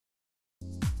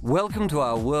Welcome to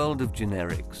our world of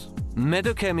generics.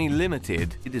 Medochemie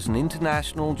Ltd. It is an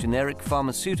international generic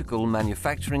pharmaceutical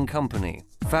manufacturing company.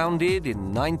 Founded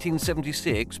in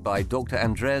 1976 by Dr.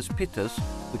 Andreas Pittas,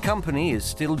 the company is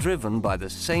still driven by the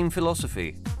same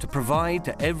philosophy to provide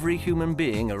to every human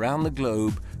being around the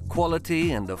globe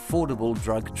quality and affordable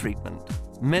drug treatment.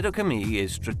 Medochemie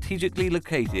is strategically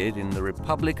located in the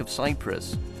Republic of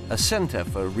Cyprus, a center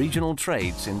for regional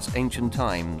trade since ancient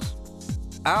times.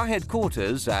 Our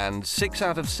headquarters and 6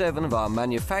 out of 7 of our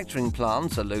manufacturing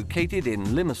plants are located in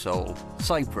Limassol,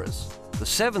 Cyprus. The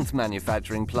 7th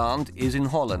manufacturing plant is in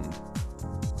Holland.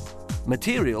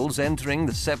 Materials entering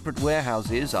the separate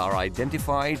warehouses are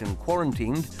identified and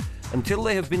quarantined until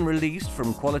they have been released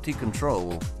from quality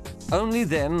control. Only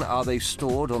then are they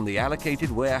stored on the allocated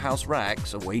warehouse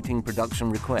racks awaiting production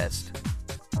request.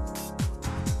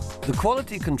 The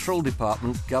Quality Control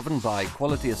Department, governed by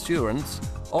Quality Assurance,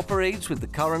 operates with the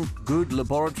current good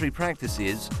laboratory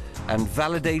practices and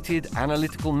validated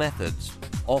analytical methods,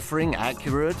 offering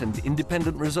accurate and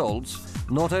independent results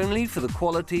not only for the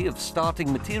quality of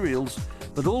starting materials,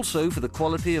 but also for the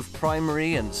quality of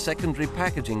primary and secondary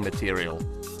packaging material,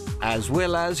 as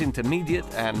well as intermediate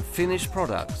and finished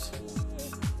products.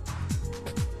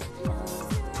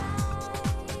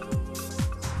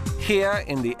 Here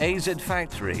in the AZ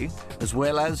factory, as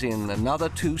well as in another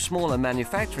 2 smaller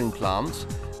manufacturing plants,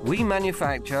 we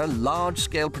manufacture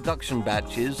large-scale production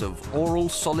batches of oral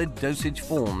solid dosage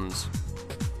forms.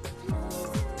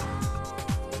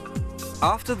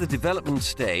 After the development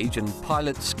stage and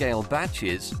pilot-scale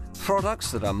batches,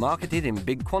 products that are marketed in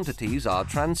big quantities are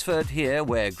transferred here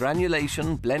where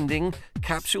granulation, blending,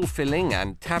 capsule filling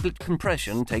and tablet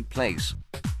compression take place.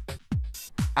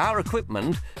 Our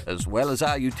equipment, as well as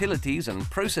our utilities and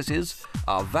processes,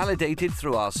 are validated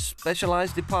through our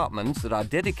specialized departments that are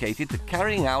dedicated to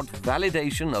carrying out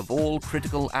validation of all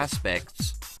critical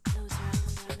aspects.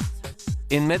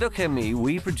 In Medochemie,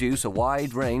 we produce a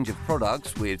wide range of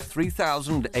products with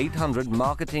 3,800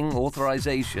 marketing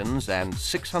authorizations and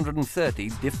 630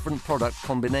 different product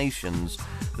combinations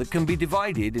that can be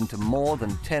divided into more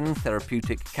than 10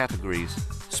 therapeutic categories.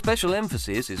 Special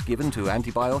emphasis is given to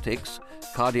antibiotics,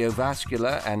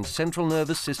 cardiovascular and central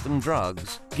nervous system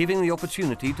drugs, giving the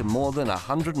opportunity to more than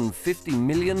 150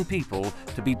 million people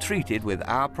to be treated with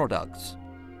our products.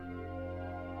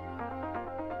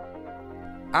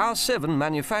 Our 7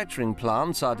 manufacturing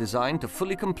plants are designed to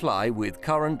fully comply with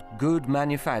current good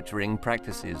manufacturing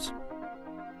practices.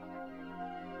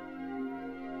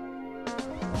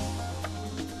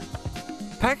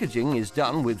 Packaging is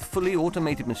done with fully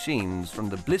automated machines from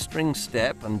the blistering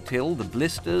step until the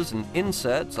blisters and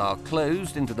inserts are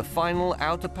closed into the final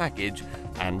outer package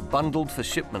and bundled for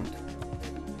shipment.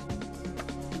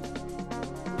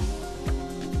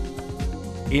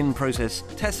 In-process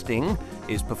testing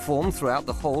is performed throughout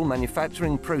the whole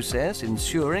manufacturing process,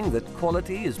 ensuring that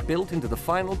quality is built into the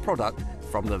final product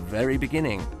from the very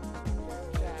beginning.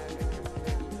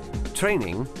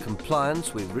 Training,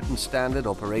 compliance with written standard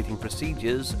operating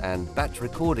procedures and batch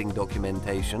recording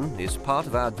documentation is part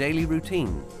of our daily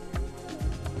routine.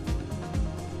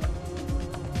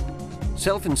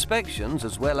 Self-inspections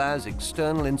as well as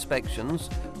external inspections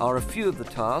are a few of the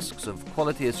tasks of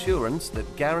quality assurance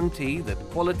that guarantee that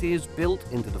quality is built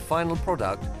into the final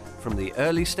product from the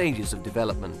early stages of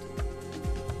development.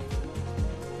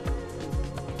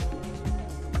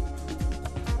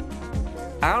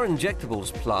 Our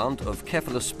injectables plant of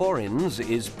cephalosporins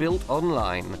is built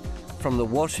online, from the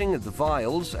washing of the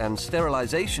vials and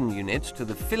sterilization units to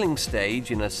the filling stage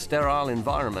in a sterile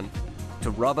environment, to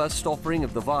rubber stoppering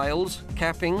of the vials,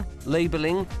 capping,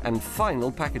 labeling and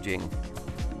final packaging.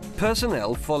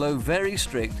 Personnel follow very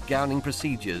strict gowning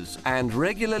procedures and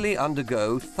regularly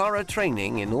undergo thorough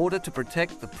training in order to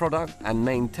protect the product and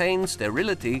maintain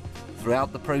sterility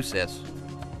throughout the process.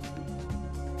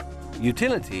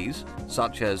 Utilities,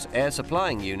 such as air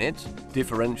supplying units,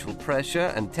 differential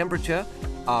pressure and temperature,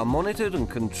 are monitored and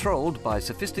controlled by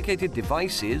sophisticated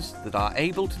devices that are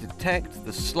able to detect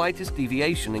the slightest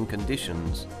deviation in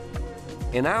conditions.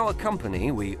 In our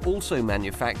company, we also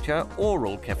manufacture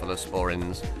oral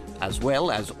cephalosporins, as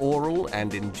well as oral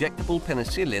and injectable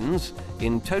penicillins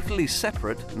in totally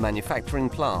separate manufacturing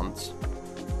plants.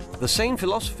 The same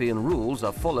philosophy and rules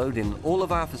are followed in all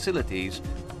of our facilities,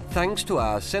 thanks to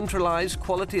our centralized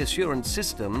quality assurance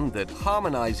system that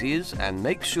harmonizes and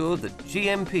makes sure that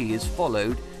GMP is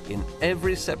followed in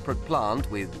every separate plant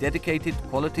with dedicated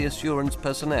quality assurance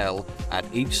personnel at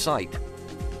each site.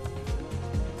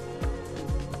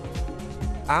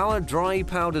 Our dry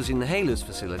powders inhalers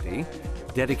facility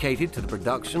Dedicated to the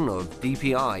production of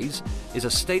DPIs is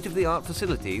a state-of-the-art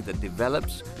facility that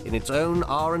develops, in its own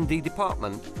R&D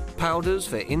department, powders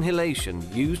for inhalation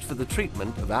used for the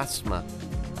treatment of asthma.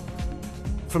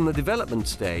 From the development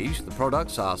stage, the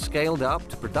products are scaled up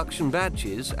to production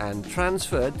batches and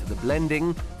transferred to the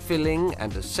blending, filling,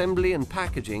 and assembly and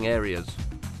packaging areas.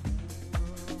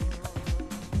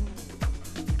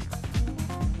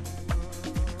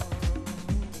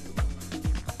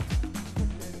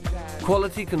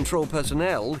 Quality control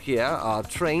personnel here are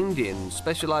trained in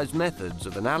specialized methods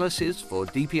of analysis for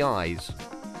DPIs.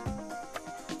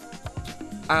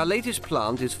 Our latest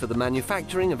plant is for the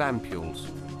manufacturing of ampules.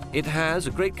 It has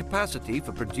a great capacity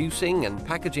for producing and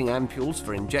packaging ampules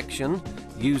for injection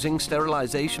using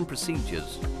sterilization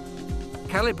procedures.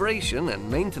 Calibration and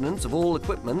maintenance of all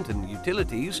equipment and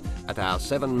utilities at our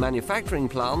 7 manufacturing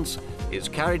plants is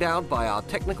carried out by our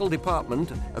technical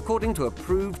department according to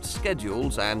approved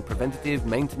schedules and preventative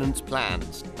maintenance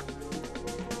plans.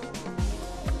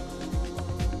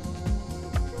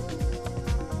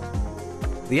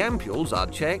 The ampules are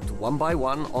checked one by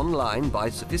one online by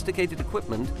sophisticated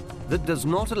equipment that does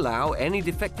not allow any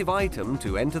defective item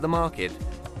to enter the market,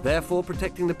 therefore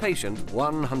protecting the patient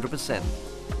 100%.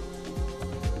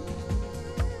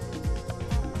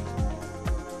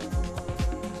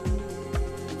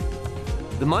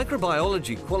 The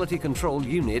Microbiology Quality Control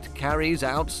Unit carries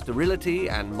out sterility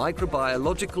and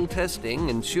microbiological testing,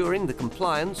 ensuring the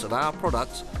compliance of our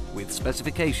products with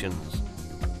specifications.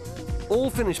 All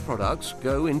finished products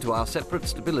go into our separate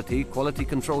Stability Quality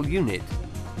Control Unit,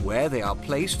 where they are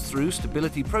placed through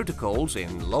stability protocols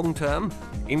in long-term,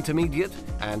 intermediate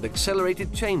and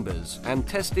accelerated chambers and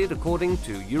tested according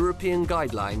to European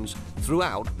guidelines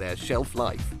throughout their shelf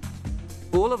life.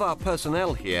 All of our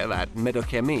personnel here at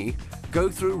Medochemie go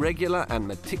through regular and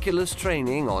meticulous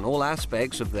training on all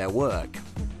aspects of their work.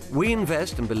 We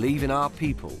invest and believe in our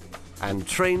people, and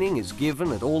training is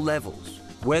given at all levels,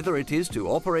 whether it is to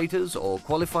operators or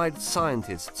qualified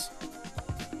scientists.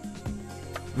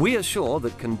 We assure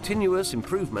that continuous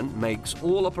improvement makes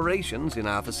all operations in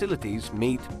our facilities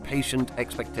meet patient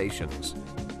expectations.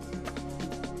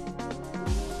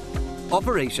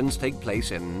 Operations take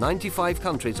place in 95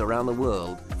 countries around the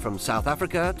world, from South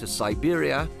Africa to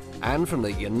Siberia, and from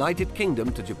the United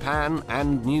Kingdom to Japan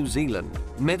and New Zealand.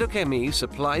 Medochemie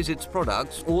supplies its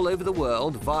products all over the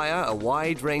world via a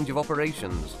wide range of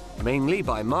operations, mainly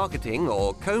by marketing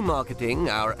or co-marketing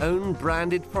our own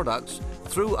branded products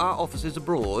through our offices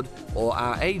abroad or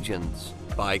our agents,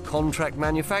 by contract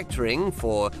manufacturing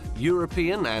for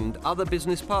European and other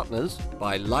business partners,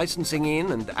 by licensing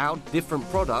in and out different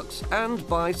products, and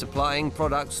by supplying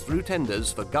products through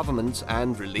tenders for governments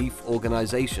and relief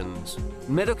organizations.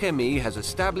 Medochemie has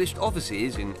established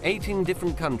offices in 18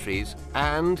 different countries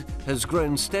and has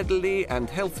grown steadily and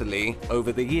healthily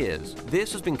over the years.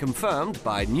 This has been confirmed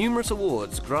by numerous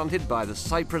awards granted by the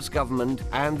Cyprus government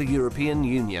and the European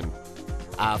Union.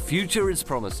 Our future is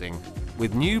promising,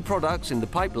 with new products in the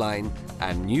pipeline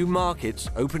and new markets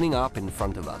opening up in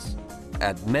front of us.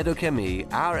 At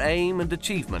Medochemie, our aim and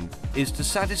achievement is to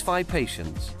satisfy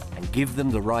patients and give them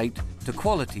the right to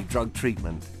quality drug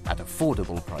treatment at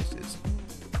affordable prices.